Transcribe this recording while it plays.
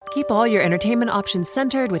Keep all your entertainment options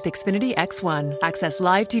centered with Xfinity X1. Access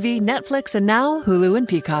live TV, Netflix, and now Hulu and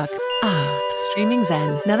Peacock. Ah, streaming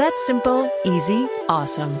zen. Now that's simple, easy,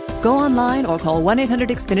 awesome. Go online or call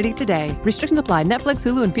 1-800-XFINITY today. Restrictions apply. Netflix,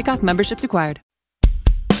 Hulu, and Peacock memberships required.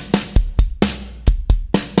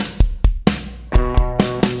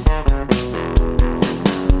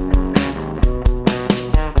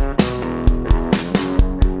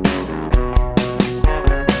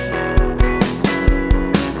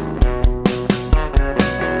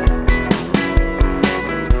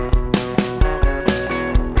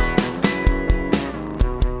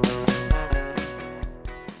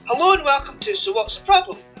 So What's the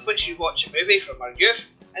Problem?, in which you watch a movie from our youth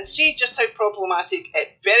and see just how problematic it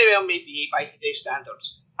very well may be by today's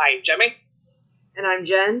standards. I'm Jimmy. And I'm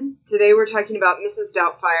Jen. Today we're talking about Mrs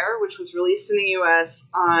Doubtfire, which was released in the US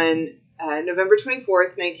on November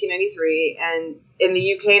 24th, 1993, and in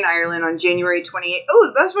the UK and Ireland on January 28th.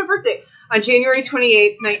 Oh, that's my birthday! On January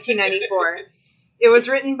 28th, 1994. It was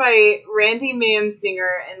written by Randy Mayhem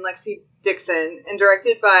Singer and Lexi Dixon and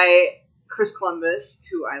directed by Chris Columbus,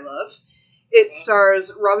 who I love. It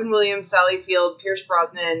stars Robin Williams, Sally Field, Pierce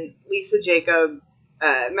Brosnan, Lisa Jacob,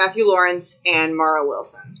 Matthew Lawrence, and Mara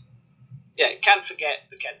Wilson. Yeah, can't forget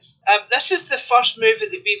the kids. This is the first movie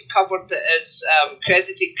that we've covered that is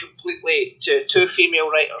credited completely to two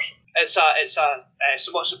female writers. It's a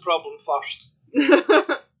So What's the Problem first.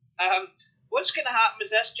 What's going to happen is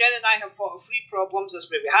this. Jen and I have thought of three problems this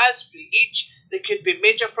movie has, three each. They could be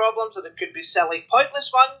major problems or they could be silly,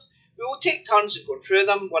 pointless ones. We will take turns and go through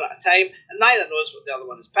them one at a time, and neither knows what the other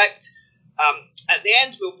one has picked. At the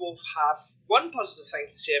end, we'll both have one positive thing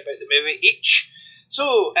to say about the movie each.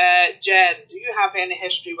 So, Jen, do you have any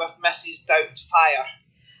history with Mrs Doubtfire?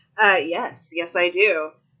 Yes, I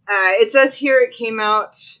do. It says here it came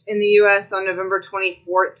out in the US on November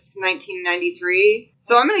 24th, 1993.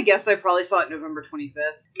 So I'm going to guess I probably saw it November 25th.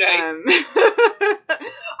 Right.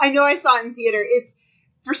 I know I saw it in theater.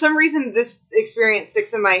 For some reason, this experience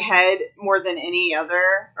sticks in my head more than any other,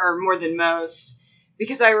 or more than most,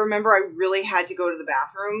 because I remember I really had to go to the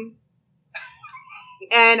bathroom.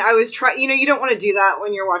 And I was you don't want to do that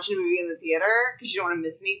when you're watching a movie in the theater, because you don't want to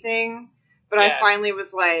miss anything. But yeah. I finally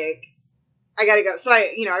was like, I gotta go. So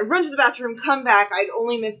I run to the bathroom, come back. I'd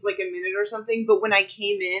only missed like a minute or something, but when I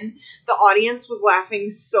came in, the audience was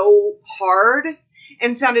laughing so hard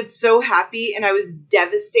and sounded so happy, and I was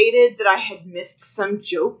devastated that I had missed some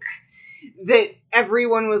joke that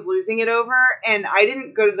everyone was losing it over, and I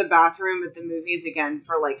didn't go to the bathroom at the movies again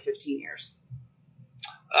for like 15 years.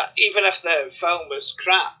 Even if the film was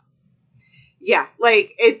crap? Yeah,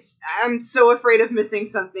 I'm so afraid of missing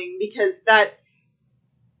something, because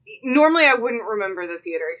normally I wouldn't remember the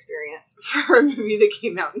theater experience for a movie that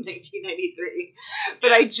came out in 1993,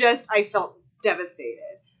 but I felt devastated.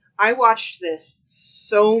 I watched this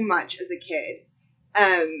so much as a kid.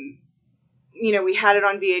 We had it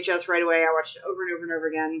on VHS right away. I watched it over and over and over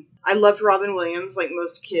again. I loved Robin Williams, like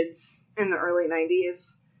most kids in the early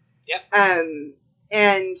 90s. Yep.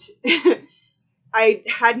 And I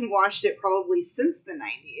hadn't watched it probably since the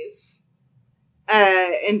 90s.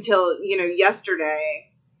 Until,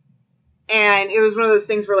 yesterday. And it was one of those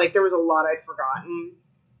things where, there was a lot I'd forgotten.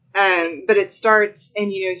 But it starts,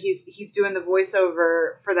 and, he's doing the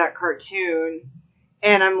voiceover for that cartoon,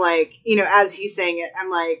 and I'm like, as he's saying it, I'm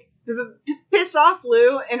like, piss off,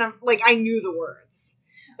 Lou, and I'm like, I knew the words.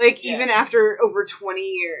 Even after over 20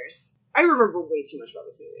 years, I remember way too much about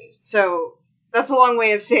this movie. So, that's a long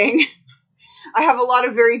way of saying I have a lot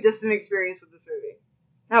of very distant experience with this movie.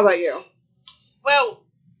 How about you? Well,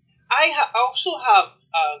 I also have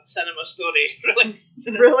a cinema story related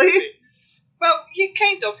to this Really? movie. Well,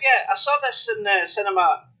 kind of, yeah. I saw this in the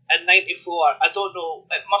cinema in 94. I don't know,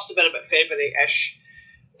 it must have been about February-ish,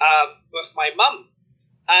 with my mum.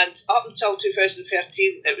 And up until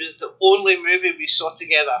 2013, it was the only movie we saw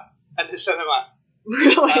together in the cinema.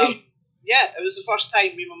 Really? Yeah, it was the first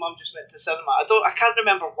time me and my mum just went to the cinema. I can't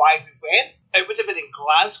remember why we went. It would have been in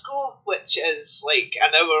Glasgow, which is like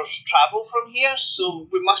an hour's travel from here, so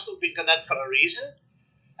we must have been going in for a reason.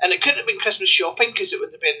 And it couldn't have been Christmas shopping, because it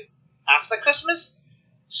would have been after Christmas,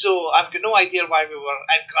 so I've got no idea why we were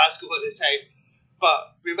in Glasgow at the time,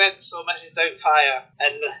 but we went and saw Mrs Doubtfire,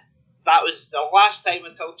 and that was the last time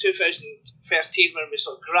until 2013 when we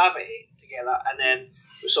saw Gravity together, and then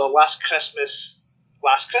we saw Last Christmas.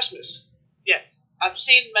 Yeah, I've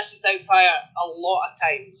seen Mrs Doubtfire a lot of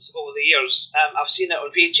times over the years. I've seen it on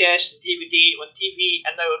VHS, and DVD, on TV,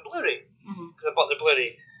 and now on Blu-ray, because I bought the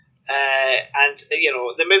Blu-ray. And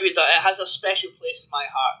the movie, it has a special place in my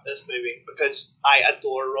heart, this movie, because I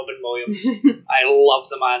adore Robin Williams. I love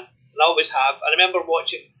the man, and I always have. I remember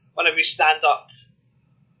watching one of his stand-up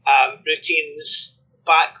routines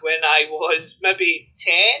back when I was maybe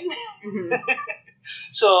 10. Mm-hmm.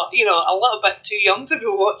 So, a little bit too young to be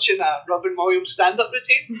watching a Robin Williams stand-up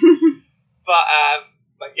routine.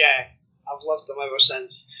 But yeah, I've loved them ever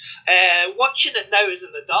since. Watching it now as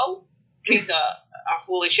an adult, kind of a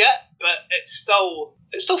holy shit, but it's still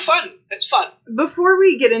fun. It's fun. Before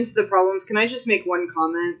we get into the problems, can I just make one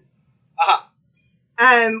comment? Uh-huh.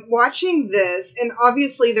 Watching this, and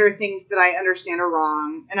obviously there are things that I understand are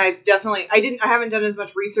wrong, and I haven't done as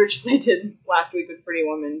much research as I did last week with Pretty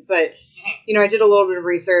Woman, but, I did a little bit of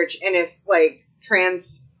research, and if,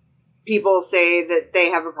 trans people say that they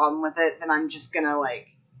have a problem with it, then I'm just gonna,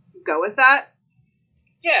 go with that.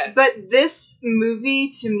 Yeah. But this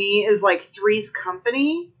movie, to me, is like Three's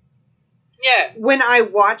Company. Yeah. When I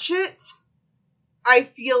watch it, I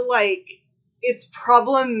feel like it's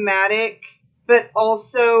problematic, but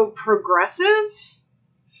also progressive.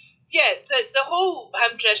 Yeah, the whole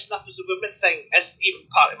him dressing up as a woman thing isn't even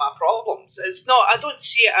part of my problems. It's not. I don't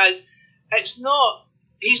see it as. It's not.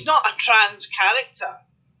 He's not a trans character.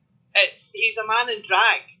 He's a man in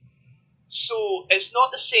drag, so it's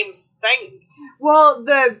not the same thing. Well,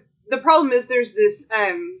 the problem is there's this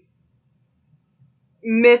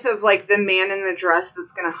myth of the man in the dress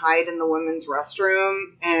that's going to hide in the women's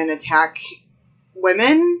restroom and attack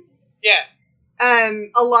women. Yeah.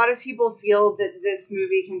 A lot of people feel that this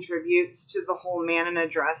movie contributes to the whole man in a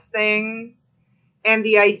dress thing, and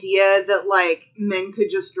the idea that men could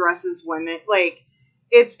just dress as women.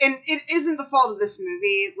 It isn't the fault of this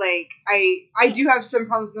movie. I do have some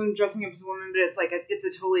problems with them dressing up as a woman, but it's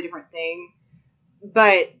a totally different thing.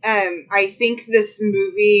 But I think this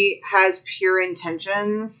movie has pure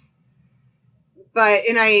intentions. But,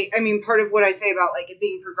 and I mean, part of what I say about it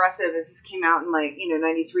being progressive is this came out in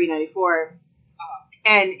 93, 94.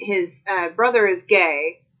 And his brother is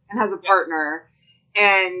gay and has a partner,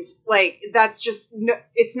 and that's just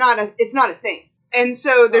it's not a thing. And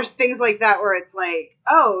so there's things like that where it's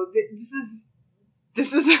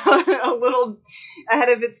this is a little ahead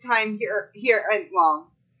of its time here. And,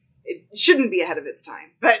 well, it shouldn't be ahead of its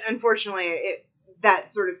time, but unfortunately,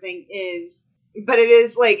 that sort of thing is. But it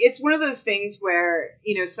is it's one of those things where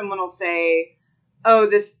someone will say, oh,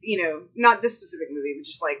 this, not this specific movie, but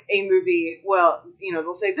just a movie, well,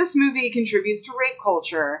 they'll say this movie contributes to rape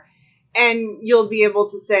culture. And you'll be able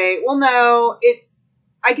to say, well, no,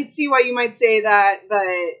 I could see why you might say that, but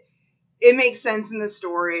it makes sense in the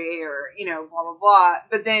story or, blah, blah, blah.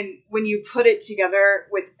 But then when you put it together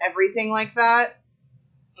with everything like that,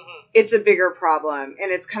 it's a bigger problem.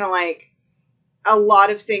 And it's kind of a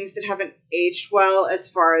lot of things that haven't aged well as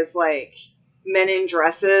far as men in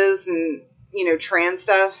dresses and, trans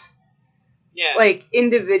stuff. Yeah.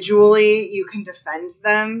 Individually, you can defend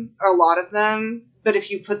them, a lot of them, but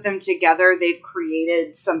if you put them together, they've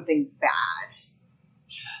created something bad.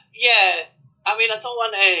 Yeah. I mean, I don't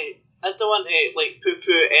want to,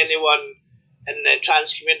 poo-poo anyone in the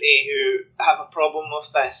trans community who have a problem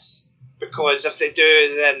with this, because if they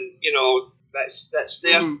do, then, that's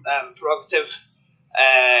their prerogative.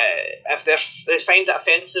 If they find it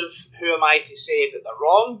offensive, who am I to say that they're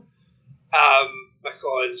wrong?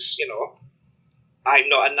 Because, I'm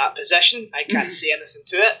not in that position. I can't say anything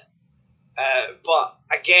to it. But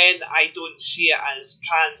again, I don't see it as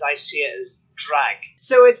trans. I see it as drag.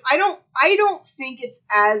 So I don't think it's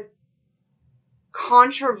as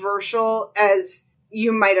controversial as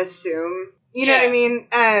you might assume. You know what I mean?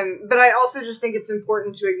 But I also just think it's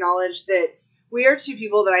important to acknowledge that we are two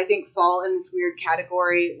people that I think fall in this weird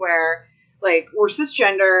category where, we're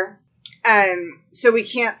cisgender, so we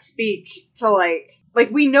can't speak to,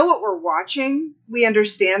 we know what we're watching, we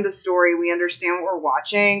understand the story, we understand what we're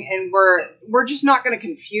watching, and we're just not going to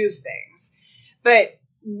confuse things. But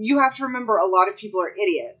you have to remember, a lot of people are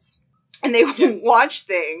idiots, and they watch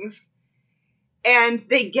things, and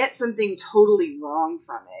they get something totally wrong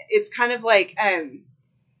from it. It's kind of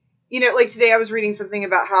today I was reading something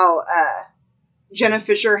about how, Jenna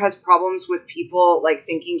Fischer has problems with people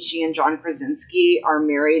thinking she and John Krasinski are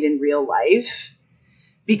married in real life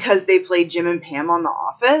because they played Jim and Pam on The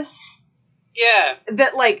Office. Yeah.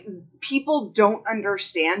 That people don't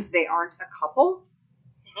understand they aren't a couple.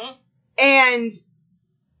 Mm-hmm. And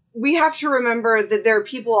we have to remember that there are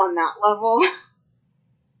people on that level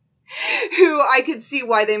who I could see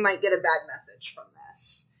why they might get a bad message from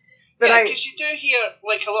this. But yeah, because you do hear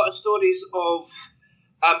a lot of stories of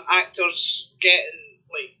actors getting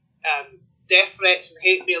death threats and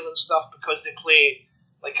hate mail and stuff because they play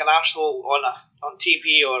an arsehole on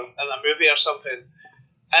TV or in a movie or something,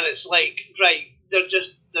 and it's right, they're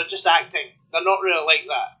just acting. They're not really like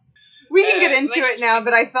that. We can get into it now,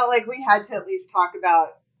 but I felt like we had to at least talk about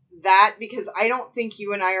that because I don't think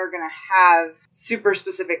you and I are going to have super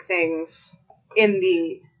specific things in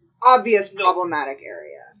the obvious problematic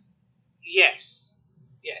area. Yes.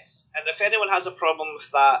 And if anyone has a problem with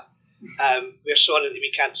that, we're sorry that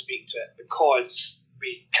we can't speak to it because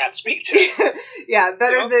we can't speak to it. Yeah,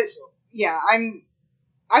 better that. Yeah,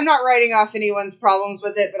 I'm not writing off anyone's problems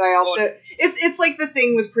with it, but I also it's like the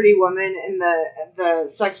thing with Pretty Woman and the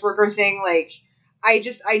sex worker thing. Like, I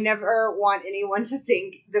never want anyone to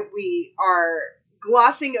think that we are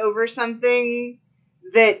glossing over something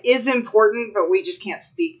that is important, but we just can't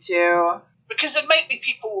speak to. Because there might be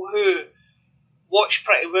people who watched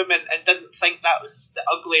Pretty Woman and didn't think that was the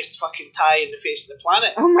ugliest fucking tie in the face of the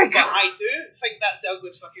planet. Oh my god! But I do think that's the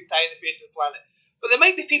ugliest fucking tie in the face of the planet. But there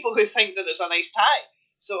might be people who think that it's a nice tie.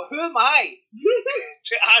 So who am I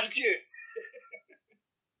to argue?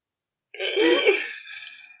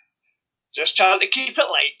 Just trying to keep it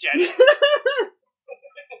light, Jenny.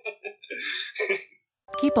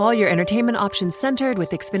 Keep all your entertainment options centered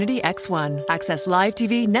with Xfinity X1. Access live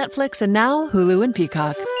TV, Netflix, and now Hulu and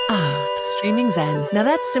Peacock. Streaming Zen. Now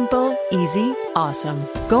that's simple, easy, awesome.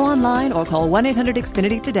 Go online or call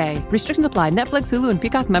 1-800-XFINITY today. Restrictions apply. Netflix, Hulu, and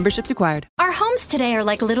Peacock memberships required. Our homes today are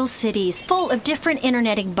like little cities, full of different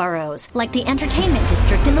interneting boroughs, like the entertainment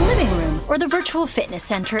district in the living room or the virtual fitness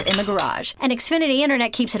center in the garage. And Xfinity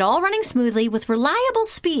Internet keeps it all running smoothly with reliable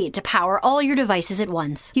speed to power all your devices at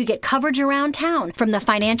once. You get coverage around town, from the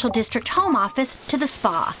financial district home office to the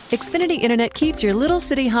spa. Xfinity Internet keeps your little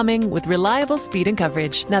city humming with reliable speed and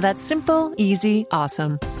coverage. Now that's simple, easy,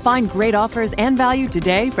 awesome. Find great offers and value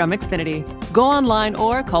today from Xfinity. Go online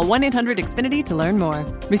or call 1-800-XFINITY to learn more.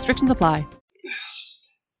 Restrictions apply.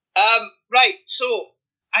 Right, so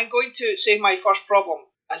I'm going to say my first problem.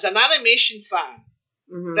 As an animation fan,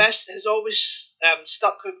 this has always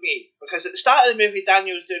stuck with me because at the start of the movie,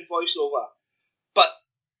 Daniel's doing voiceover, but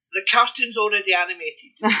the cartoon's already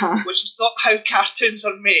animated, which is not how cartoons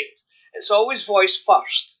are made. It's always voice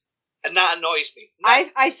first, and that annoys me. Now,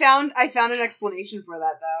 I found an explanation for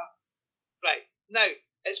that though. Right, now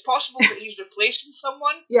it's possible that he's replacing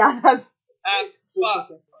someone. Yeah, that's.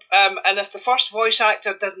 And if the first voice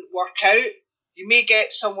actor didn't work out, you may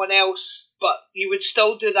get someone else, but you would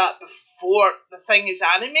still do that before the thing is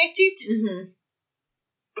animated. Mm-hmm.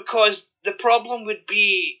 Because the problem would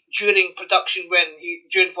be during production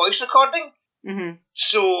during voice recording. Mm-hmm.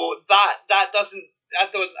 So that doesn't, I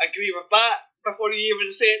don't agree with that before you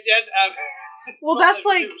even say it, Jen. Well,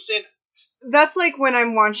 that's like when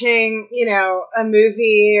I'm watching, a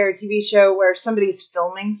movie or a TV show where somebody's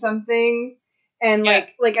filming something. And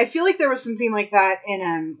like I feel like there was something like that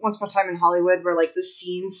in Once Upon a Time in Hollywood, where like the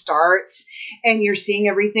scene starts and you're seeing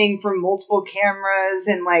everything from multiple cameras,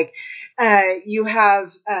 and like you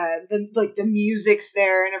have the music's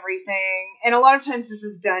there and everything. And a lot of times this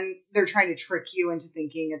is done, they're trying to trick you into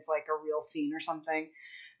thinking it's like a real scene or something.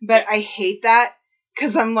 But I hate that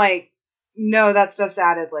because I'm like, no, that stuff's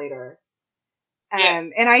added later.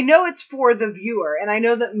 And I know it's for the viewer, and I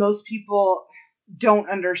know that most people don't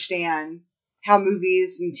understand how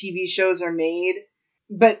movies and TV shows are made,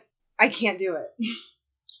 but I can't do it.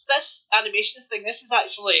 This animation thing, this has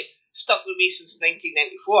actually stuck with me since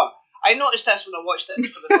 1994. I noticed this when I watched it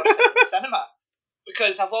for the first time in the cinema,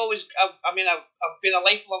 because I've been a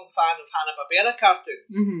lifelong fan of Hanna-Barbera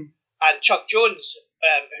cartoons, and Chuck Jones,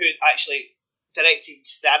 who actually directed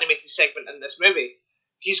the animated segment in this movie,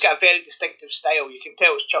 he's got a very distinctive style. You can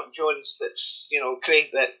tell it's Chuck Jones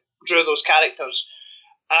that drew those characters.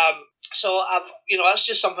 So that's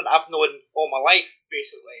just something I've known all my life,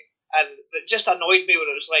 basically. And it just annoyed me when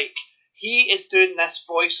it was like, he is doing this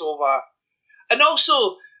voiceover. And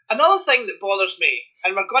also, another thing that bothers me,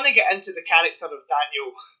 and we're going to get into the character of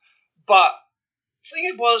Daniel, but the thing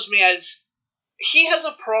that bothers me is, he has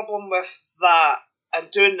a problem with that,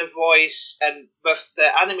 and doing the voice, and with the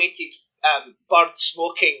animated bird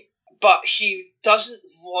smoking, but he doesn't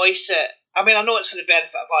voice it. I mean, I know it's for the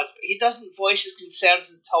benefit of us, but he doesn't voice his concerns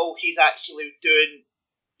until he's actually doing,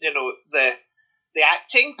 the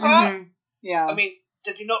acting part. Mm-hmm. Yeah. I mean,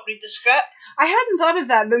 did he not read the script? I hadn't thought of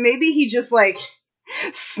that, but maybe he just,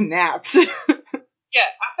 snapped. Yeah,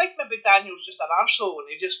 I think maybe Daniel's just an arsehole and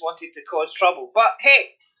he just wanted to cause trouble. But,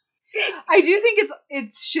 hey... I do think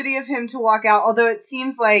it's shitty of him to walk out, although it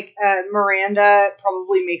seems like Miranda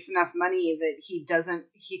probably makes enough money that he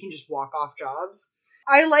can just walk off jobs.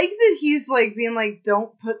 I like that he's being like,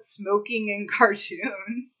 don't put smoking in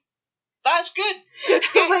cartoons. That's good.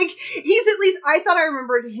 He's at least, I thought I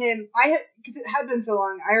remembered him, because it had been so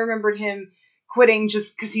long, I remembered him quitting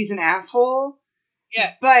just because he's an asshole.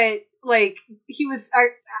 Yeah. But like, he was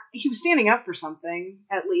standing up for something,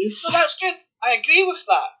 at least. So that's good. I agree with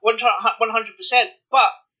that, 100%. But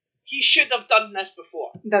he should have done this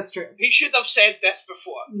before. That's true. He should have said this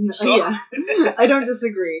before. So. Yeah, I don't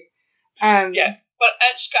disagree. Yeah, but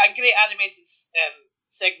it's got a great animated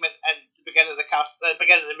segment at the beginning of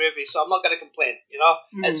the movie, so I'm not going to complain.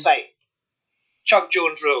 It's fine. Chuck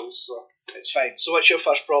Jones rules, so it's fine. So what's your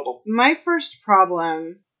first problem? My first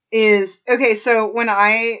problem is, okay, so when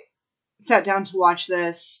I sat down to watch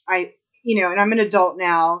this, and I'm an adult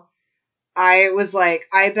now, I was like,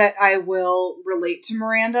 I bet I will relate to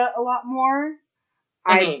Miranda a lot more.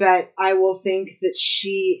 I bet I will think that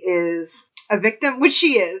she is a victim, which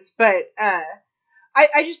she is, but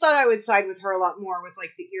I just thought I would side with her a lot more with,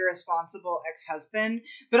 like, the irresponsible ex-husband.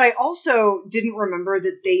 But I also didn't remember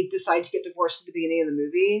that they decide to get divorced at the beginning of the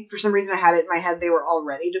movie. For some reason, I had it in my head they were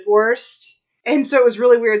already divorced. And so it was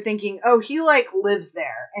really weird thinking, oh, he, like, lives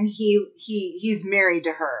there, and he's married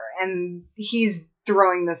to her, and he's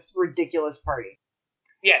throwing this ridiculous party.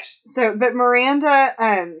 Yes. So, but Miranda,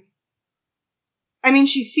 I mean,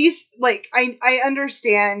 she sees, like, I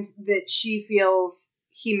understand that she feels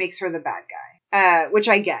he makes her the bad guy, which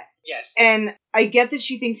I get. Yes. And I get that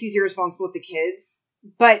she thinks he's irresponsible with the kids,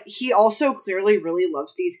 but he also clearly really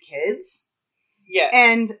loves these kids. Yeah.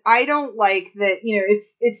 And I don't like that,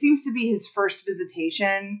 it seems to be his first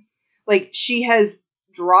visitation. Like, she has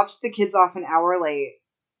dropped the kids off an hour late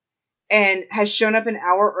and has shown up an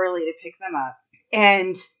hour early to pick them up.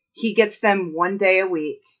 And he gets them one day a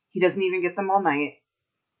week. He doesn't even get them all night.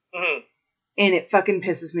 Mm-hmm. And it fucking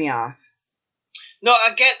pisses me off. No,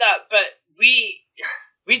 I get that, but we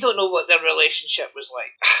don't know what their relationship was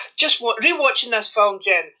like. Just rewatching this film,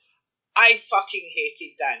 Jen, I fucking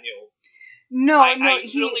hated Daniel. I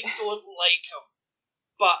really don't like him.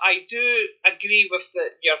 But I do agree with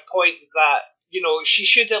your point that, she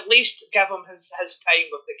should at least give him his time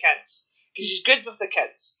with the kids. Because she's good with the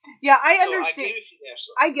kids. Yeah, I understand. I agree with you there.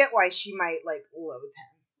 So. I get why she might, like, loathe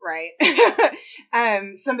him,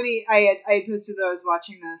 right? Somebody, I had posted that I was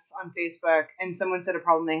watching this on Facebook, and someone said a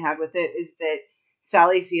problem they had with it is that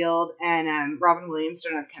Sally Field and Robin Williams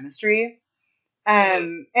don't have chemistry. But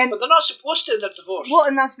they're not supposed to, they're divorced. Well,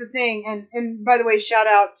 and that's the thing. And by the way, shout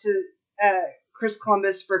out to Chris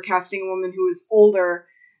Columbus for casting a woman who is older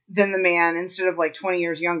than the man instead of, like, 20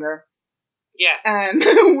 years younger. Yeah.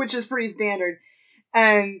 Which is pretty standard.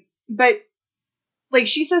 But, like,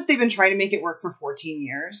 she says they've been trying to make it work for 14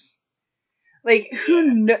 years. Like,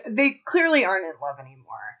 they clearly aren't in love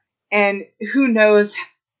anymore. And who knows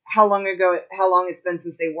how long it's been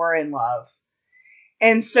since they were in love.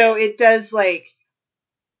 And so it does, like,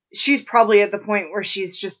 she's probably at the point where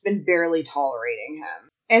she's just been barely tolerating him.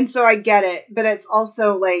 And so I get it, but it's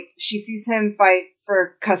also, like, she sees him fight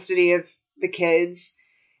for custody of the kids,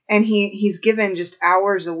 and he's given just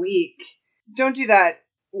hours a week. Don't do that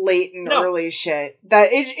late and early shit. That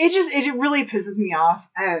it really pisses me off.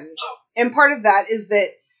 And part of that is that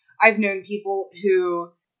I've known people who,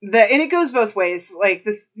 and it goes both ways, like,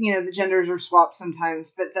 this, the genders are swapped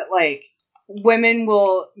sometimes, but that, like, women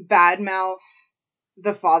will badmouth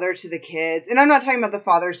the father to the kids. And I'm not talking about the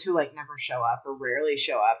fathers who, like, never show up or rarely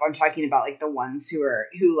show up. I'm talking about, like, the ones who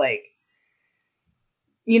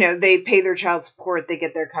they pay their child support, they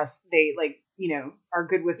get their they, like, are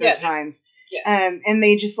good with their times. Yeah. And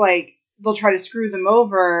they just, like, they'll try to screw them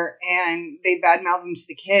over, and they badmouth them to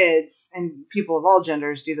the kids, and people of all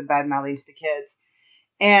genders do the badmouthing to the kids.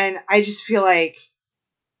 And I just feel like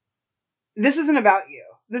this isn't about you.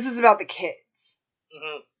 This is about the kids.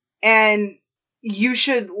 Mm-hmm. And you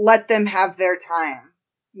should let them have their time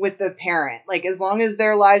with the parent. Like, as long as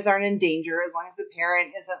their lives aren't in danger, as long as the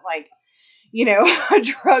parent isn't, like, a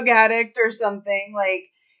drug addict or something, like,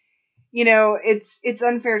 it's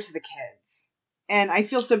unfair to the kids. And I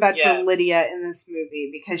feel so bad for Lydia in this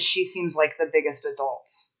movie because she seems like the biggest adult.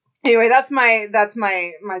 Anyway, that's my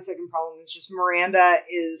second problem, is just Miranda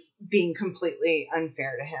is being completely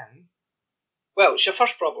unfair to him. Well, it's your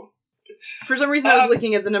first problem. For some reason, I was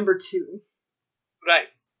looking at the number 2. Right.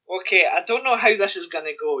 Okay, I don't know how this is going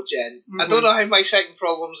to go, Jen. Mm-hmm. I don't know how my second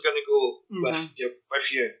problem is going to go with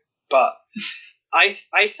you. But I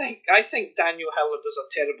think Daniel Hillard is a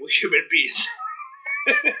terrible human being.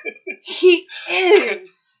 He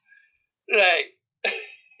is. Right.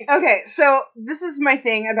 Okay, so this is my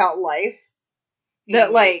thing about life.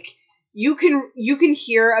 That, like, you can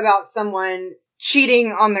hear about someone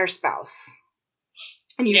cheating on their spouse.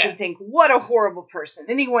 And you can think, what a horrible person.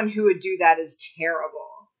 Anyone who would do that is terrible.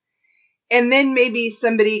 And then maybe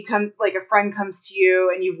somebody a friend comes to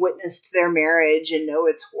you and you've witnessed their marriage and know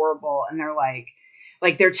it's horrible. And they're like,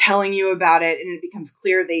 like they're telling you about it and it becomes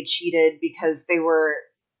clear they cheated because they were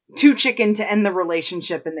too chicken to end the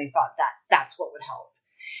relationship and they thought that that's what would help.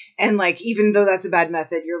 And like, even though that's a bad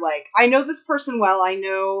method, you're like, I know this person well.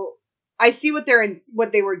 I see what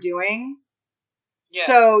they were doing. Yeah.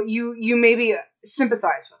 So you maybe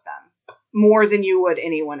sympathize with them more than you would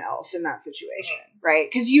anyone else in that situation, right?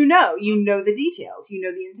 Because you know the details, you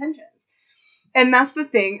know the intentions. And that's the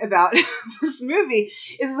thing about this movie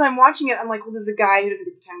is as I'm watching it, I'm like, well, there's a guy who doesn't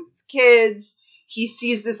get the time with his kids. He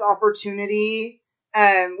sees this opportunity,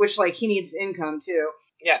 which like he needs income too.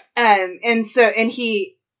 Yeah. And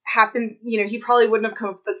he happened, he probably wouldn't have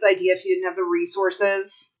come up with this idea if he didn't have the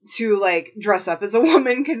resources to like dress up as a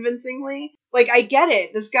woman convincingly. Like, I get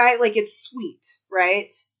it. This guy, like, it's sweet,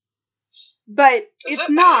 right? But it's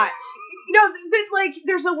not. No, but like,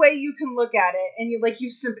 there's a way you can look at it, and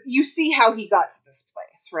you see how he got to this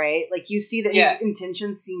place, right? Like, you see that his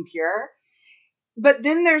intentions seem pure. But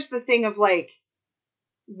then there's the thing of like,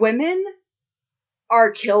 women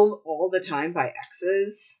are killed all the time by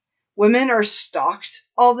exes. Women are stalked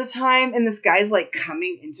all the time, and this guy's like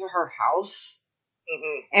coming into her house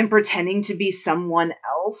and pretending to be someone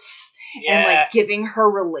else. Yeah. And like giving her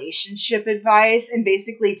relationship advice and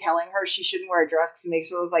basically telling her she shouldn't wear a dress because it makes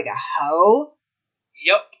her look like a hoe.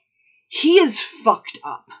 Yep. He is fucked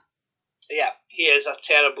up. Yeah, he is a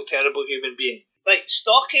terrible, terrible human being. Like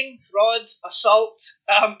stalking, fraud, assault,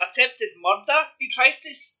 attempted murder. He tries to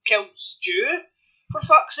kill Stu, for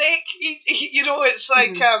fuck's sake. It's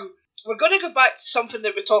like we're going to go back to something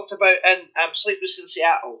that we talked about in Sleepless in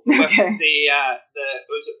Seattle with the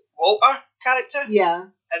was it Walter character? Yeah.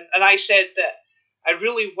 And I said that I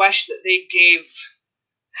really wish that they gave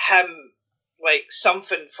him like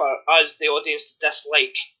something for us, the audience, to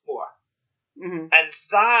dislike more. Mm-hmm. And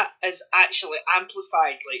that is actually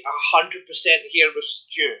amplified like 100% here with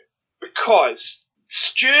Stu. Because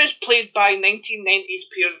Stu is played by 1990s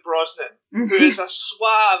Pierce Brosnan, who is a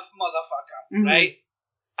suave motherfucker, right?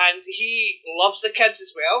 And he loves the kids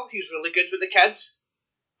as well. He's really good with the kids.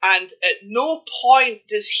 And at no point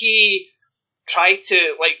does he try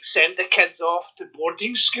to like send the kids off to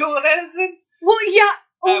boarding school or anything. Well, yeah.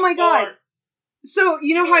 Oh my god. So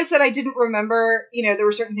how I said I didn't remember. There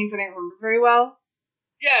were certain things I didn't remember very well.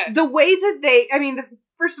 Yeah. The way that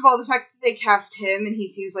first of all, the fact that they cast him and he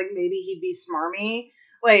seems like maybe he'd be smarmy.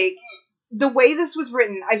 Like the way this was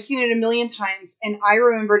written, I've seen it a million times, and I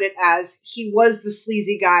remembered it as he was the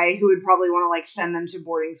sleazy guy who would probably want to like send them to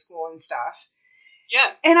boarding school and stuff. Yeah.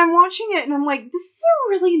 And I'm watching it and I'm like, this is a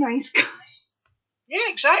really nice guy. Yeah,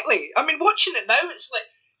 exactly. I mean, watching it now, it's like...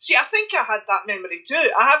 See, I think I had that memory too.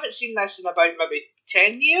 I haven't seen this in about maybe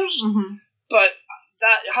 10 years, but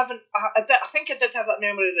I think I did have that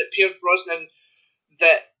memory that Pierce Brosnan,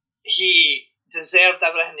 that he deserved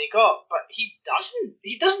everything he got, but he doesn't.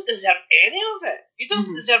 He doesn't deserve any of it. He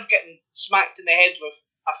doesn't deserve getting smacked in the head with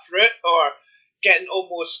a fruit or getting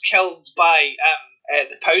almost killed by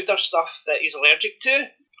the powder stuff that he's allergic to.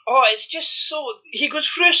 Oh, it's just so... He goes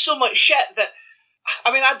through so much shit that...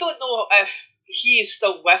 I mean, I don't know if he is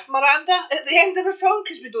still with Miranda at the end of the film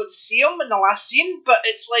because we don't see him in the last scene, but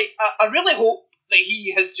it's like, I really hope that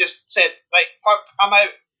he has just said, right, fuck, I'm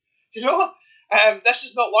out. This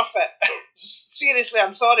is not worth it. Seriously,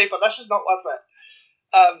 I'm sorry, but this is not worth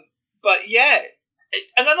it. But yeah,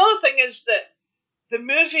 and another thing is that the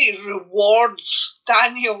movie rewards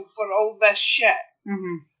Daniel for all this shit.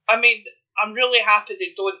 I mean, I'm really happy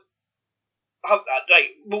they don't have that. Right,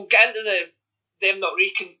 we'll get into them not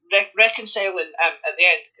reconciling at the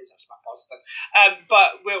end, because that's my positive.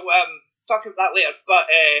 But we'll talk about that later. But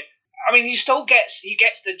I mean, he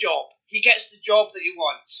gets the job. He gets the job that he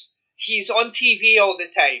wants. He's on TV all the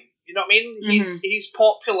time. You know what I mean? He's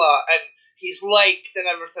popular and he's liked and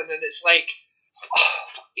everything. And it's like,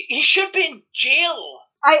 he should be in jail.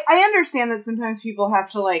 I understand that sometimes people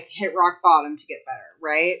have to like hit rock bottom to get better,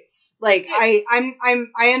 right? Like I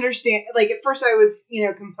understand. Like at first I was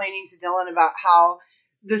complaining to Dylan about how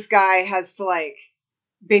this guy has to like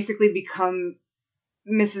basically become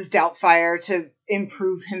Mrs. Doubtfire to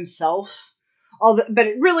improve himself. But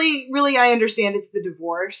it really I understand it's the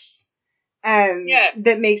divorce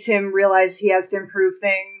that makes him realize he has to improve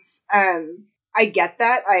things. I get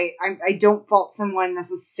that. I don't fault someone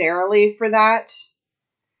necessarily for that.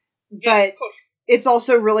 But it's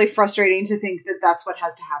also really frustrating to think that that's what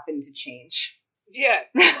has to happen to change. Yeah.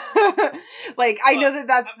 I know that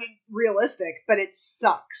that's realistic, but it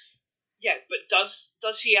sucks. Yeah, but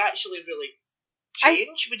does he actually really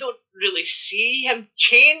change? We don't really see him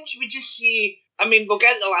change. We just see... I mean, we'll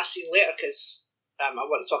get into the last scene later because I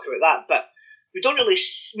want to talk about that, but we don't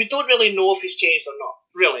really know if he's changed or not,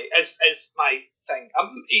 really, is my thing.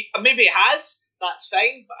 Maybe it has. That's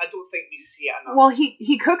fine, but I don't think we see it enough. Well,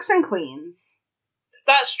 he cooks and cleans.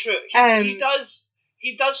 That's true. He does.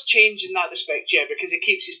 He does change in that respect, yeah, because he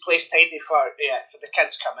keeps his place tidy for the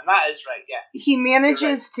kids coming. That is right, yeah. He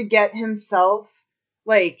manages to get himself,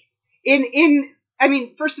 like, I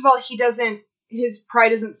mean, first of all, his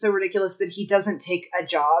pride isn't so ridiculous that he doesn't take a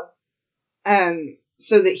job,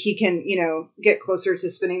 so that he can, get closer to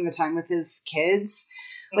spending the time with his kids.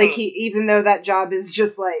 Mm. Like, even though that job is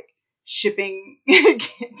just, like, shipping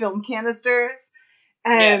film canisters,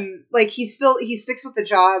 like, he sticks with the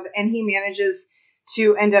job, and he manages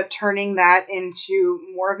to end up turning that into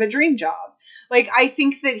more of a dream job. Like, I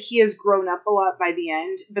think that he has grown up a lot by the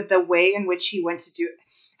end, but the way in which he went to do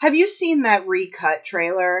it. Have you seen that recut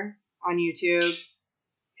trailer on YouTube?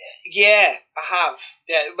 Yeah, I have.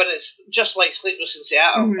 Yeah, but it's just like Sleepless in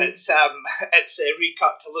Seattle. Mm-hmm. It's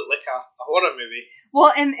recut to look like a horror movie.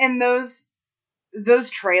 Well, and those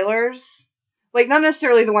trailers, like, not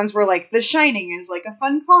necessarily the ones where, like, The Shining is like a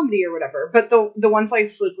fun comedy or whatever, but the ones like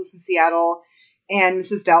Sleepless in Seattle and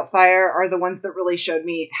Mrs. Doubtfire are the ones that really showed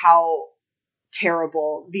me how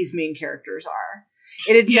terrible these main characters are.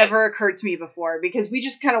 It had never occurred to me before, because we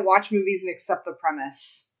just kind of watch movies and accept the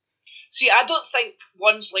premise. See, I don't think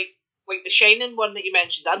ones like the Shining one that you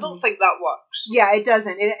mentioned, I don't think that works. Yeah, it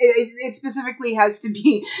doesn't. It specifically has to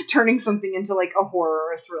be turning something into, like, a horror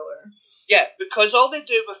or a thriller. Yeah, because all they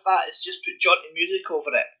do with that is just put jaunty music over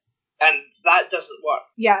it, and that doesn't work.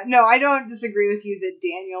 Yeah, no, I don't disagree with you that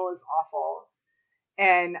Daniel is awful.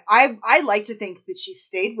 And I like to think that she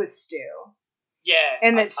stayed with Stu. Yeah.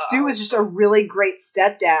 And that Stu was just a really great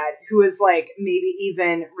stepdad who was, like, maybe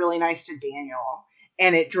even really nice to Daniel.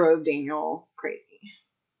 And it drove Daniel crazy.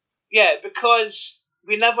 Yeah, because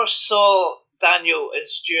we never saw Daniel and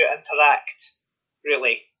Stu interact,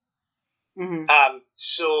 really. Mm-hmm.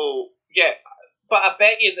 So, yeah. But I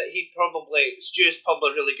bet you that Stu's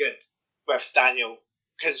probably really good with Daniel.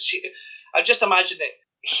 Because I just imagine that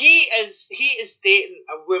he is dating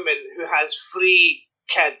a woman who has 3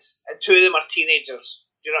 kids, and 2 of them are teenagers.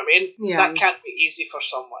 Do you know what I mean? Yeah. That can't be easy for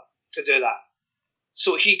someone to do that.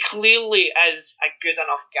 So he clearly is a good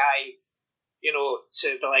enough guy,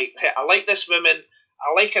 to be like, hey, I like this woman,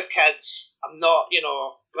 I like her kids, I'm not,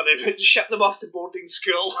 going to ship them off to boarding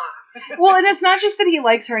school. Well, and it's not just that he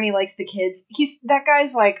likes her and he likes the kids. That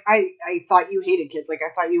guy's like, I thought you hated kids. Like,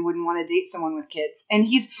 I thought you wouldn't want to date someone with kids. And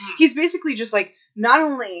he's basically just like, not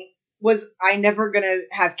only was I never going to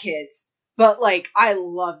have kids, but, like, I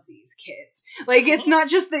love these kids. Like, it's not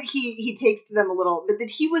just that he takes to them a little, but that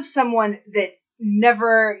he was someone that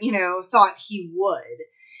never, thought he would.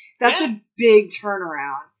 That's a big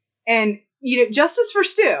turnaround. And, justice for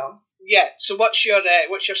Stu. Yeah, so what's your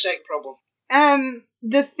second problem?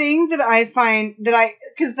 The thing that I find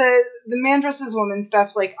because the man dressed as woman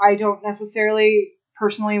stuff, like, I don't necessarily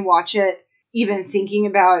personally watch it even thinking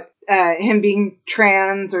about him being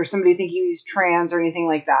trans or somebody thinking he's trans or anything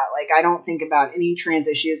like that. Like, I don't think about any trans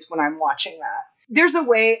issues when I'm watching that. There's a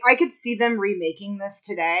way I could see them remaking this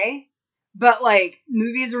today, but, like,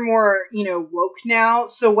 movies are more, woke now.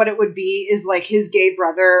 So what it would be is, like, his gay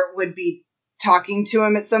brother would be talking to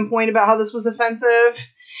him at some point about how this was offensive.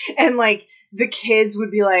 And, like, the kids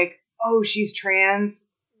would be like, oh, she's trans.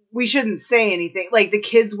 We shouldn't say anything. Like, the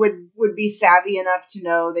kids would be savvy enough to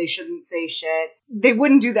know they shouldn't say shit. They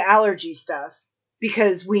wouldn't do the allergy stuff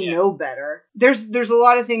because we know better. There's a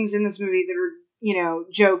lot of things in this movie that are,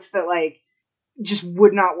 jokes that, like, just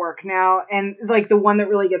would not work now. And, like, the one that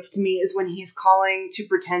really gets to me is when he's calling to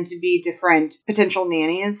pretend to be different potential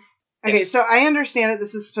nannies. Okay, so I understand that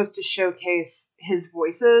this is supposed to showcase his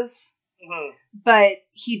voices, but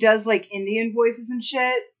he does, like, Indian voices and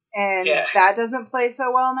shit, and that doesn't play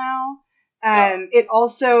so well now. It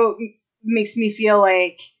also makes me feel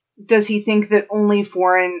like, does he think that only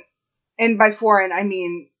foreign, and by foreign I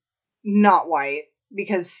mean not white,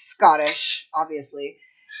 because Scottish, obviously,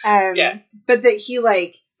 but that he,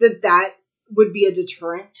 like, that would be a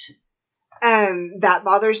deterrent. That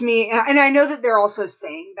bothers me. And I know that they're also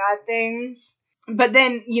saying bad things. But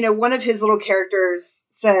then, one of his little characters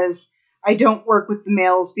says, I don't work with the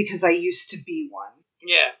males because I used to be one.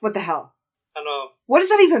 Yeah. What the hell? I know. What does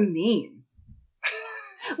that even mean?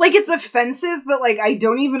 Like, it's offensive, but, like, I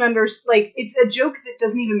don't even understand. Like, it's a joke that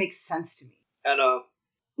doesn't even make sense to me. I know.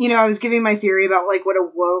 I was giving my theory about, like, what a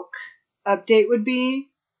woke update would be.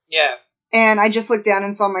 Yeah. And I just looked down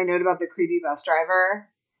and saw my note about the creepy bus driver.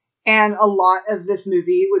 And a lot of this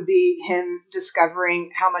movie would be him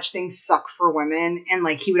discovering how much things suck for women. And,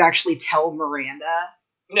 like, he would actually tell Miranda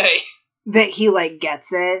that he, like,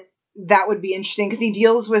 gets it. That would be interesting because he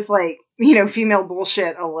deals with, like, female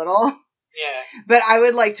bullshit a little. Yeah. But I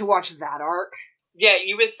would like to watch that arc. Yeah,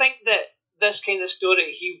 you would think that this kind of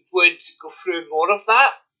story, he would go through more of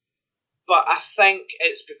that, but I think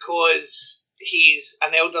it's because he's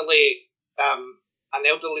an elderly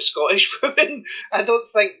Scottish woman. I don't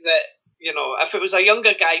think that, if it was a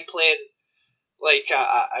younger guy playing like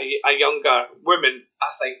a younger woman, I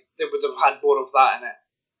think they would have had more of that in it.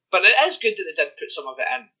 But it is good that they did put some of it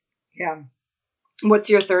in. Yeah. What's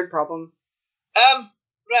your third problem?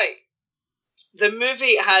 Right. The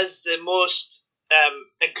movie has the most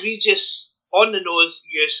egregious, on-the-nose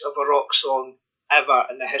use of a rock song ever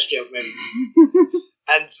in the history of movies.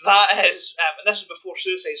 And that is, and this is before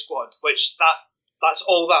Suicide Squad, which that's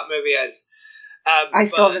all that movie is. I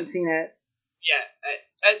still haven't seen it. Yeah,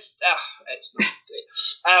 it's not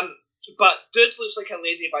great. But Dude Looks Like a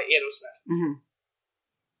Lady by Aerosmith.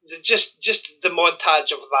 Mm-hmm. Just the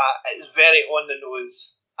montage of that is very on the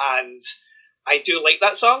nose, and I do like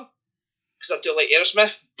that song because I do like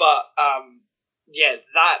Aerosmith. But yeah,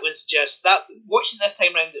 that was just that. Watching this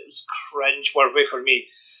time around, it was cringe-worthy for me.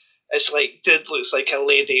 It's like, Dude Looks Like a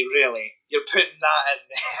Lady, really? You're putting that in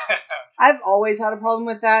there. I've always had a problem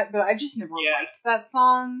with that, but I've just never liked that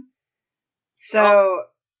song. So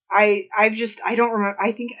I don't remember.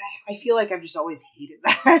 I feel like I've just always hated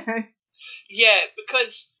that. Yeah,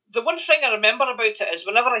 because the one thing I remember about it is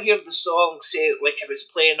whenever I hear the song, say, like if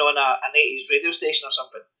it's playing on an 80s radio station or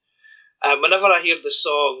something, whenever I hear the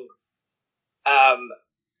song,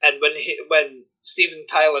 and when Steven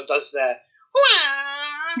Tyler does the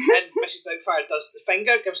and Mrs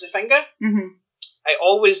Doubtfire gives the finger, mm-hmm. I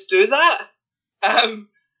always do that.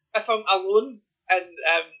 If I'm alone and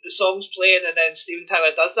the song's playing and then Steven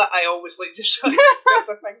Tyler does that, I always like to give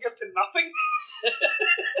the finger to nothing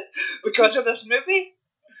because of this movie.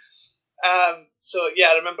 So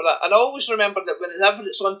yeah, I remember that, and I always remember that whenever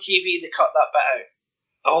it's on TV, they cut that bit out.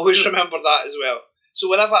 I always remember that as well. So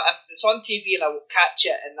whenever if it's on TV and I will catch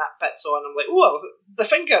it and that bit's on, I'm like, oh, the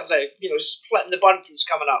finger, splitting the bird is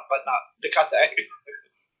coming up, but no, they cut it out.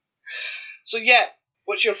 So yeah,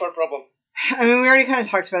 what's your third problem? I mean, we already kind of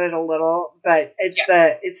talked about it a little, but it's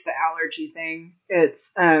the allergy thing.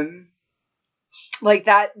 It's like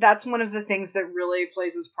that's one of the things that really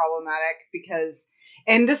plays as problematic because,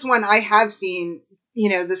 and this one I have seen,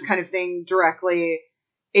 this kind of thing directly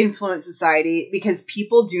influence society because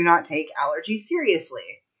people do not take allergies seriously.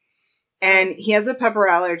 And he has a pepper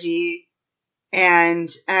allergy, and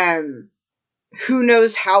who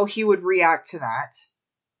knows how he would react to that.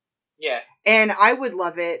 Yeah. And I would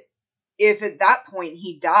love it if at that point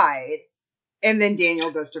he died and then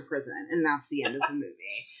Daniel goes to prison and that's the end of the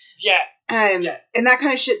movie. Yeah. And that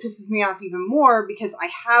kind of shit pisses me off even more because I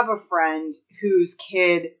have a friend whose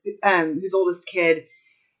oldest kid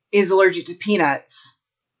is allergic to peanuts.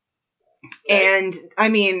 Right. And I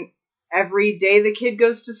mean, every day the kid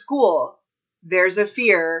goes to school, there's a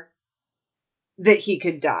fear that he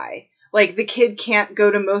could die. Like the kid can't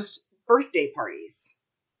go to most birthday parties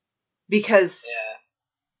because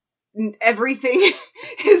everything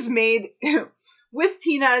is made with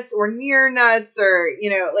peanuts or near nuts or,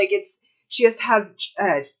 she has to have,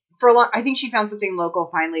 I think she found something local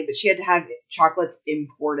finally, but she had to have chocolates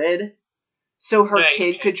imported so her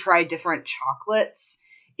kid could try different chocolates.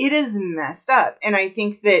 It is messed up. And I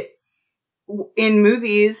think that in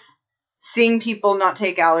movies, seeing people not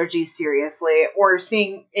take allergies seriously or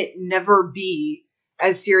seeing it never be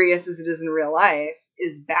as serious as it is in real life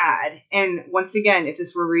is bad. And once again, if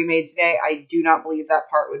this were remade today, I do not believe that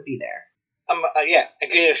part would be there. I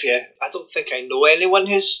agree with you. I don't think I know anyone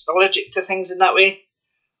who's allergic to things in that way.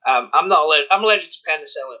 I'm not allergic. I'm allergic to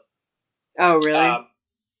penicillin. Oh, really?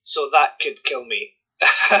 So that could kill me.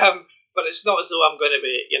 But it's not as though I'm going to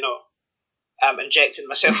be, injecting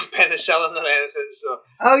myself with penicillin or anything. So.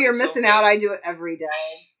 Oh, you're missing out. I do it every day.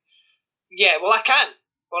 Yeah, well, I can,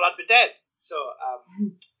 or I'd be dead. So,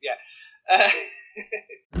 yeah.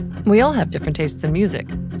 We all have different tastes in music.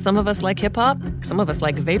 Some of us like hip-hop, some of us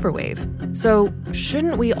like vaporwave. So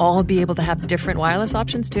shouldn't we all be able to have different wireless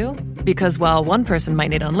options too? Because while one person might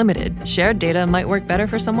need unlimited, shared data might work better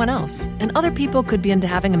for someone else. And other people could be into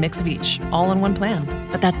having a mix of each, all in one plan.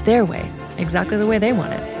 But that's their way, exactly the way they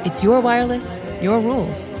want it. It's your wireless, your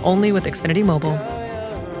rules, only with Xfinity Mobile.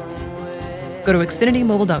 Go to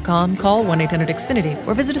XfinityMobile.com, call 1-800-XFINITY,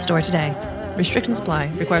 or visit a store today. Restrictions apply.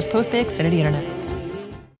 Requires post-pay Xfinity Internet.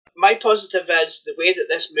 My positive is the way that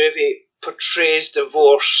this movie portrays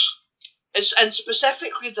divorce, and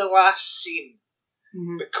specifically the last scene,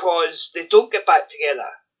 because they don't get back together.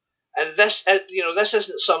 And this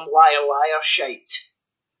isn't some liar shite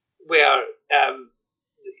where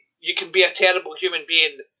you can be a terrible human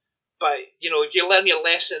being, But, you learn your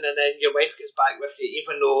lesson and then your wife gets back with you,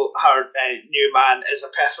 even though her new man is a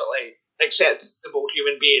perfectly acceptable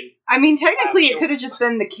human being. I mean, technically, it could have just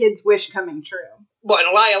been the kid's wish coming true. What,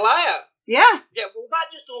 in Liar? Yeah. Yeah, well,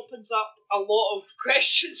 that just opens up a lot of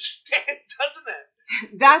questions, doesn't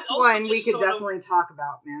it? That's one we could definitely talk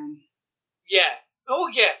about, man. Yeah. Oh,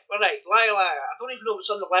 yeah. All right. Liar. I don't even know if it's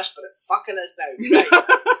on the list, but it fucking is now.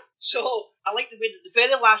 Right. So, I like the way that the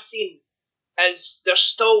very last scene is there's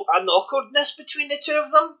still an awkwardness between the two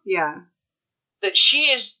of them. Yeah. That she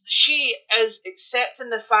is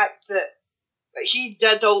accepting the fact that he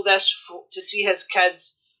did all this to see his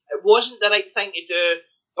kids. It wasn't the right thing to do,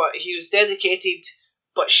 but he was dedicated.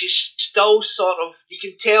 But she's still sort of, you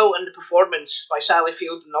can tell in the performance by Sally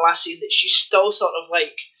Field in the last scene that she's still sort of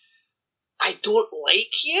like, I don't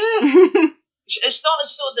like you. It's not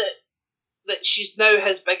as though that she's now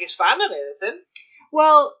his biggest fan or anything.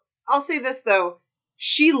 Well, I'll say this though,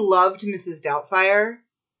 she loved Mrs. Doubtfire.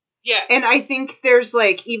 Yeah. And I think there's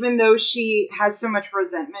like, even though she has so much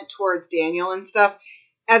resentment towards Daniel and stuff,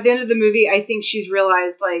 at the end of the movie, I think she's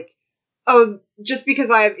realized like, oh, just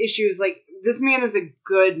because I have issues, like, this man is a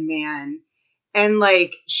good man. And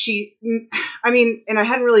like, and I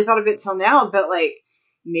hadn't really thought of it till now, but like,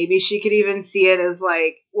 maybe she could even see it as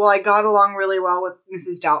like, well, I got along really well with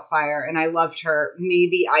Mrs. Doubtfire and I loved her.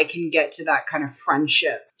 Maybe I can get to that kind of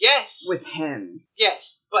friendship. Yes. With him.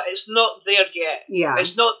 Yes, but it's not there yet. Yeah.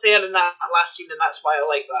 It's not there in that last scene, and that's why I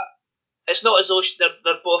like that. It's not as though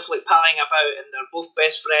they're both like palling about and they're both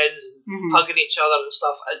best friends and hugging each other and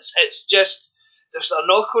stuff. It's just, there's an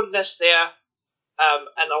awkwardness there,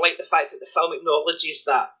 and I like the fact that the film acknowledges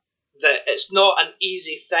that it's not an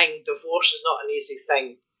easy thing. Divorce is not an easy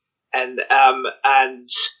thing, and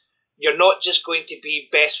you're not just going to be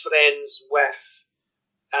best friends with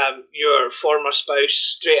your former spouse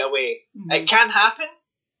straight away. It can happen,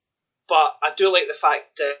 but I do like the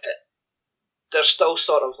fact that there's still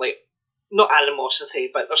sort of like, not animosity,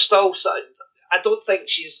 but there's still sort of, I don't think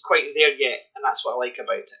she's quite there yet, and that's what I like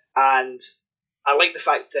about it. And I like the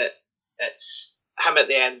fact that it's him at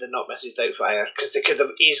the end and not Mrs. Doubtfire, because they could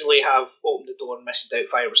have easily have opened the door and Mrs.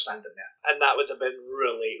 Doubtfire was standing there, and that would have been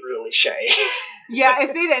really, really shitty. Yeah, if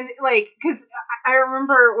they didn't, like, because I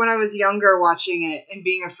remember when I was younger watching it and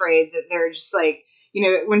being afraid that they're just like,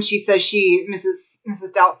 when she says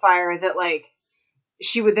Mrs. Doubtfire, that like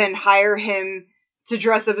she would then hire him to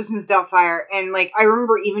dress up as Mrs. Doubtfire, and like I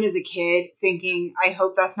remember even as a kid thinking, I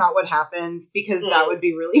hope that's not what happens, because that would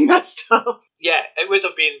be really messed up. Yeah, it would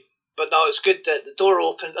have been. But no, it's good that the door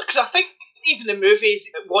opened. Because I think even the movies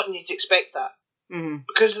wanting you to expect that.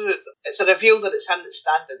 Because it's a reveal that it's him that's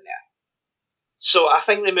standing there. So I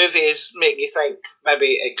think the movies make you think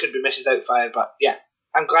maybe it could be Mrs. Doubtfire. But yeah,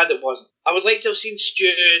 I'm glad it wasn't. I would like to have seen Stu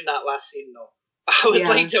in that last scene though. I would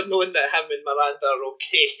like to have known that him and Miranda are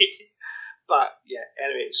okay. But yeah,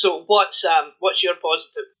 anyway. So what's your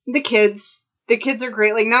positive? The kids. The kids are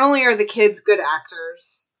great. Like, not only are the kids good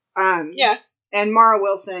actors. Yeah. And Mara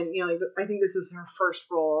Wilson, I think this is her first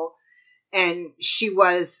role, and she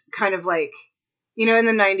was kind of like, in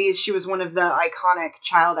the 90s, she was one of the iconic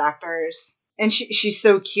child actors, and she's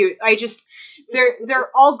so cute. They're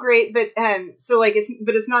all great, but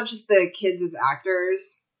it's not just the kids as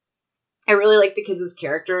actors. I really like the kids as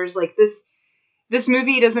characters. Like this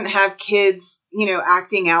movie doesn't have kids,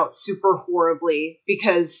 acting out super horribly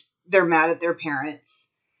because they're mad at their parents.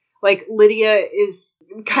 Like, Lydia is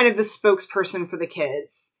kind of the spokesperson for the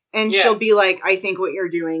kids. And she'll be like, I think what you're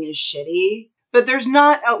doing is shitty. But there's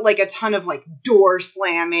not a ton of like door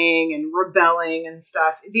slamming and rebelling and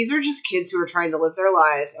stuff. These are just kids who are trying to live their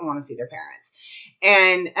lives and want to see their parents.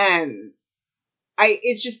 And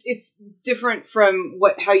it's different from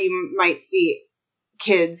how you might see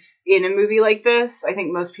kids in a movie like this. I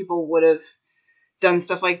think most people would have done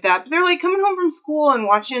stuff like that. But they're like coming home from school and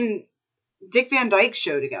watching Dick Van Dyke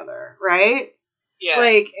Show together, right? Yeah.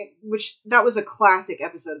 Like, which, that was a classic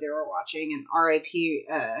episode they were watching, and R.I.P.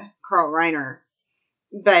 Carl Reiner.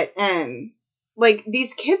 But, like,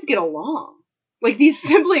 these kids get along. Like, these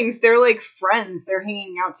siblings, they're like friends. They're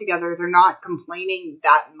hanging out together. They're not complaining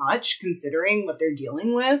that much, considering what they're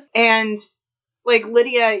dealing with. And, like,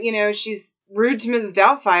 Lydia, she's rude to Mrs.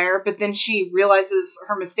 Doubtfire, but then she realizes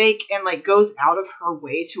her mistake and, like, goes out of her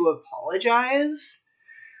way to apologize.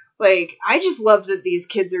 Like, I just love that these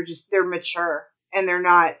kids are they're mature, and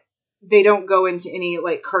they don't go into any,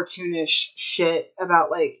 like, cartoonish shit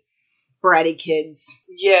about, like, bratty kids.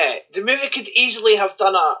 Yeah, the movie could easily have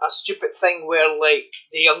done a stupid thing where, like,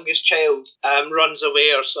 the youngest child runs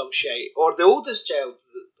away or some shit, or the oldest child,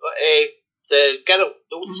 the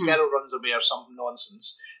oldest girl runs away or some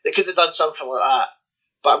nonsense. They could have done something like that.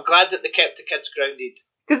 But I'm glad that they kept the kids grounded.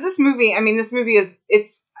 Because this movie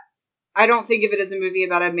I don't think of it as a movie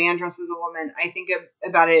about a man dressed as a woman. I think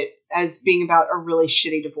about it as being about a really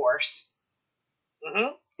shitty divorce.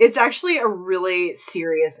 Mm-hmm. It's actually a really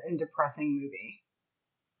serious and depressing movie.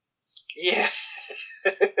 Yeah.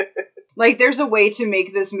 Like, there's a way to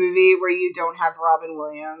make this movie where you don't have Robin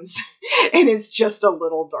Williams, and it's just a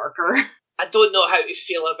little darker. I don't know how to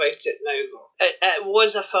feel about it now, though. It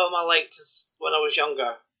was a film I liked when I was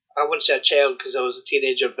younger. I wouldn't say a child because I was a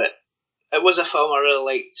teenager, but it was a film I really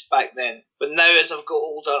liked back then. But now, as I've got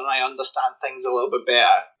older and I understand things a little bit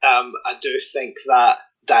better, I do think that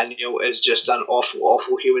Daniel is just an awful,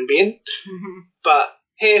 awful human being. Mm-hmm. But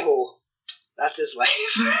hey-ho, that is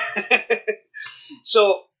life.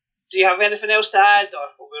 So, do you have anything else to add, or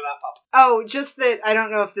will we wrap up? Oh, just that I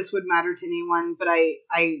don't know if this would matter to anyone, but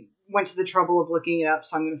I went to the trouble of looking it up,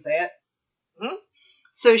 so I'm going to say it. Mm-hmm.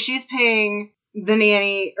 So she's paying the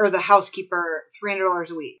nanny or the housekeeper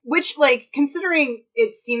 $300 a week, which, like, considering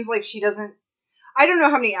it seems like she doesn't, I don't know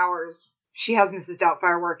how many hours she has Mrs.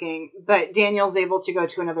 Doubtfire working, but Daniel's able to go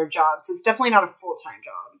to another job, so it's definitely not a full-time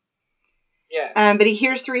job. Yeah. But he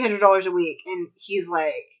hears $300 a week, and he's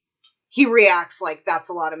like, he reacts like that's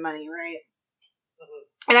a lot of money, right? Mm-hmm.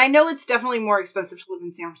 And I know it's definitely more expensive to live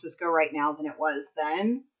in San Francisco right now than it was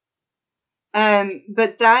then.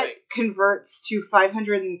 But that converts to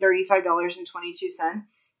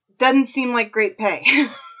 $535.22. Doesn't seem like great pay.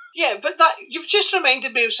 Yeah, but that you've just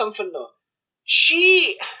reminded me of something though.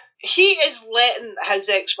 He is letting his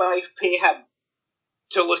ex-wife pay him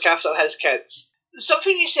to look after his kids.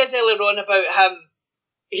 Something you said earlier on about him,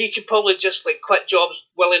 he could probably just like quit jobs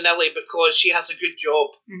willy-nilly because she has a good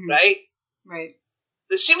job, Mm-hmm. right? Right.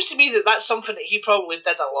 It seems to me that that's something that he probably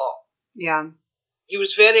did a lot. Yeah. He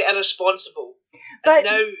was very irresponsible. But and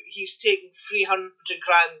now he's taking $300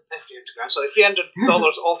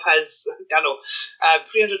 off his,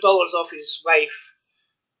 $300 off his wife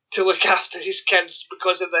to look after his kids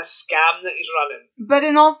because of this scam that he's running. But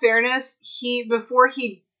in all fairness, before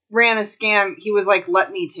he ran a scam, he was like,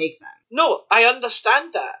 let me take them. No, I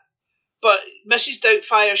understand that. But Mrs.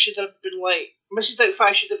 Doubtfire should have been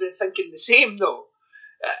thinking the same though.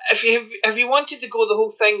 If you wanted to go the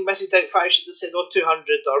whole thing, Mrs. Doubtfire should have said,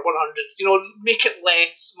 200 or 100, make it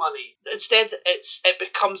less money. Instead, it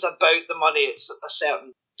becomes about the money. It's a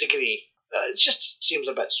certain degree. It just seems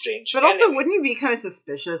a bit strange. But also, wouldn't you be kind of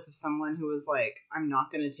suspicious of someone who was like, I'm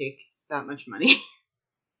not going to take that much money?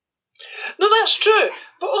 No, that's true.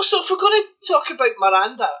 But also, if we're going to talk about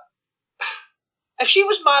Miranda, if she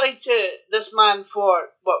was married to this man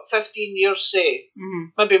for, 15 years, say,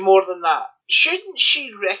 Mm-hmm. maybe more than that, shouldn't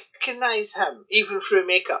she recognise him, even through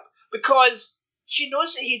makeup? Because she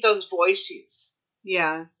knows that he does voices.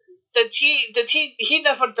 Yeah. He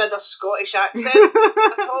never did a Scottish accent at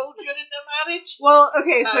all during their marriage? Well,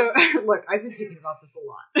 okay, so, look, I've been thinking about this a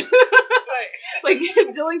lot. Right. Like,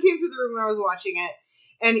 Dylan came through the room when I was watching it,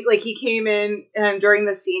 and, like, he came in during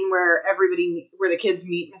the scene where the kids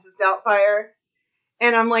meet Mrs. Doubtfire,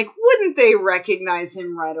 and I'm like, wouldn't they recognize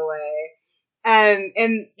him right away? And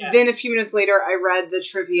then a few minutes later, I read the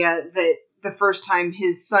trivia that the first time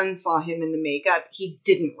his son saw him in the makeup, he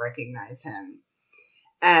didn't recognize him.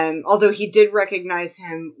 Although he did recognize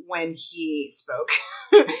him when he spoke.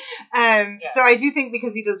 So I do think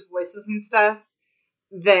because he does voices and stuff,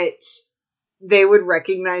 that they would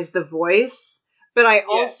recognize the voice. But I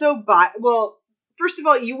also first of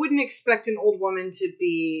all, you wouldn't expect an old woman to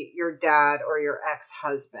be your dad or your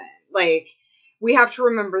ex-husband. Like, we have to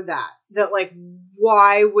remember that like,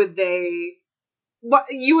 why would they,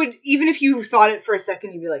 you would, even if you thought it for a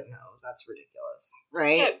second, you'd be like, no, that's ridiculous,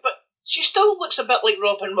 right? Yeah, but she still looks a bit like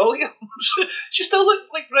Robin Williams. She still looks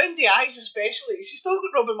like, round the eyes especially. She's still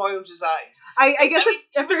got Robin Williams' eyes. I guess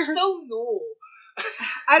after still know.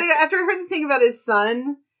 I don't know, after I heard the thing about his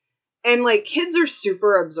son, and, like, kids are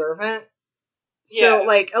super observant. So,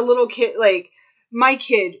 like, a little kid, like, my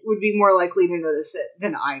kid would be more likely to notice it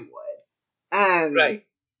than I would. Right.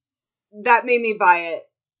 That made me buy it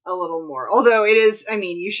a little more. Although it is, I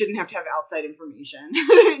mean, you shouldn't have to have outside information to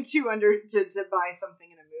buy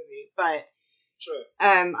something in a movie. But true.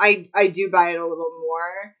 I do buy it a little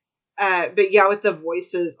more. But yeah, with the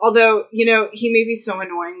voices. Although, he may be so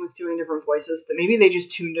annoying with doing different voices that maybe they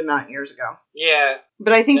just tuned him out years ago. Yeah.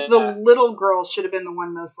 But I think the little girl should have been the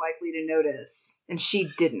one most likely to notice, and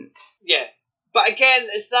she didn't. Yeah. But again,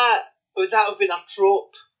 would that have been a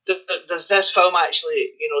trope? Does this film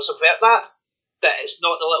actually, subvert that? That it's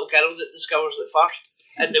not the little girl that discovers it first,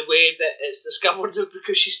 and the way that it's discovered is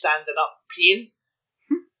because she's standing up peeing.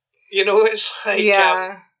 It's like...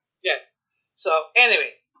 Yeah. So,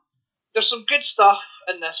 anyway, there's some good stuff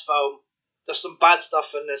in this film. There's some bad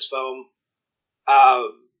stuff in this film. I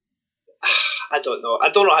don't know. I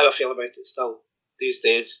don't know how I feel about it still these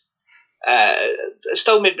days. It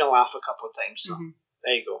still made me laugh a couple of times. So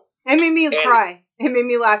there you go. It made me cry. It made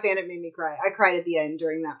me laugh and it made me cry. I cried at the end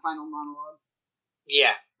during that final monologue.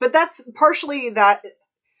 Yeah. But that's partially that.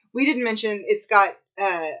 We didn't mention it's got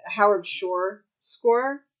Howard Shore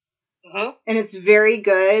score. Mm-hmm. And it's very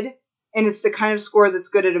good. And it's the kind of score that's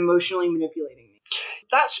good at emotionally manipulating me.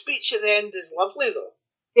 That speech at the end is lovely, though.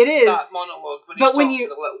 It is. That monologue when he's talking to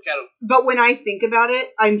the little girl. But when I think about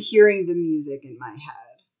it, I'm hearing the music in my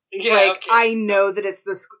head. Yeah, like, okay. I know that it's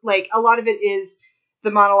like, a lot of it is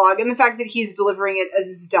the monologue and the fact that he's delivering it as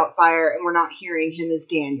Mrs. Doubtfire and we're not hearing him as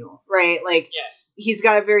Daniel, right? Like, he's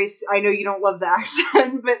got a very, I know you don't love the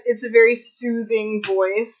accent, but it's a very soothing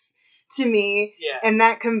voice to me. Yeah. And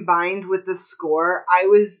that combined with the score, I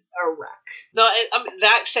was a wreck. No, I mean, the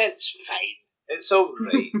accent's fine. It's all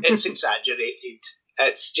right. It's exaggerated.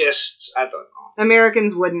 It's just, I don't know.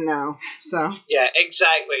 Americans wouldn't know, so. Yeah,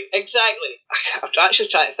 exactly. I'm actually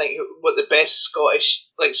trying to think what the best Scottish,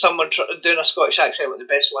 like someone doing a Scottish accent, what the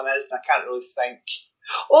best one is, and I can't really think.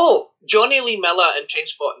 Oh, Johnny Lee Miller in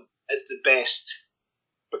Trainspotting is the best,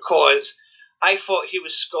 because I thought he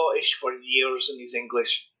was Scottish for years and he's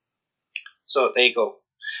English. So there you go.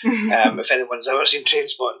 If anyone's ever seen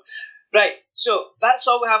Trainspotting. Right, so that's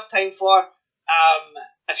all we have time for.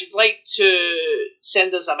 If you'd like to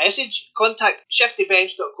send us a message, contact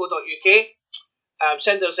shiftybench.co.uk.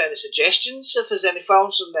 Send us any suggestions if there's any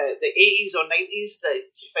films from the 80s or 90s that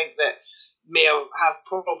you think that may have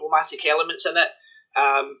problematic elements in it.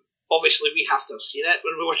 Obviously, we have to have seen it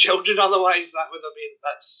when we were children, otherwise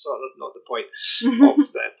that's sort of not the point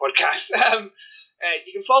of the podcast.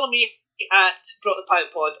 You can follow me at Drop the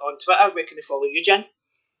Pilot Pod on Twitter. Where can they follow you, Jen?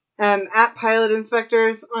 At Pilot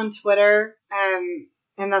Inspectors on Twitter.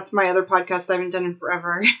 And that's my other podcast I haven't done in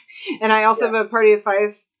forever. And I also have a Party of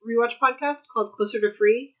Five rewatch podcast called Closer to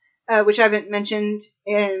Free, which I haven't mentioned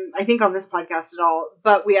I think on this podcast at all,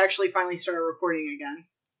 but we actually finally started recording again.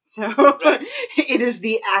 So it is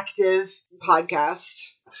the active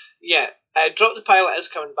podcast. Yeah. Drop the Pilot is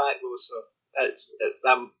coming back though, so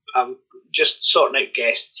I'm just sorting out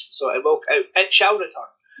guests, so it shall return.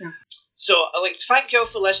 Yeah. So I'd like to thank you all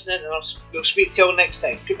for listening, and we'll speak to you all next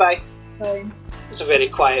time. Goodbye. Bye. It's a very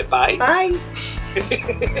quiet bye. Bye.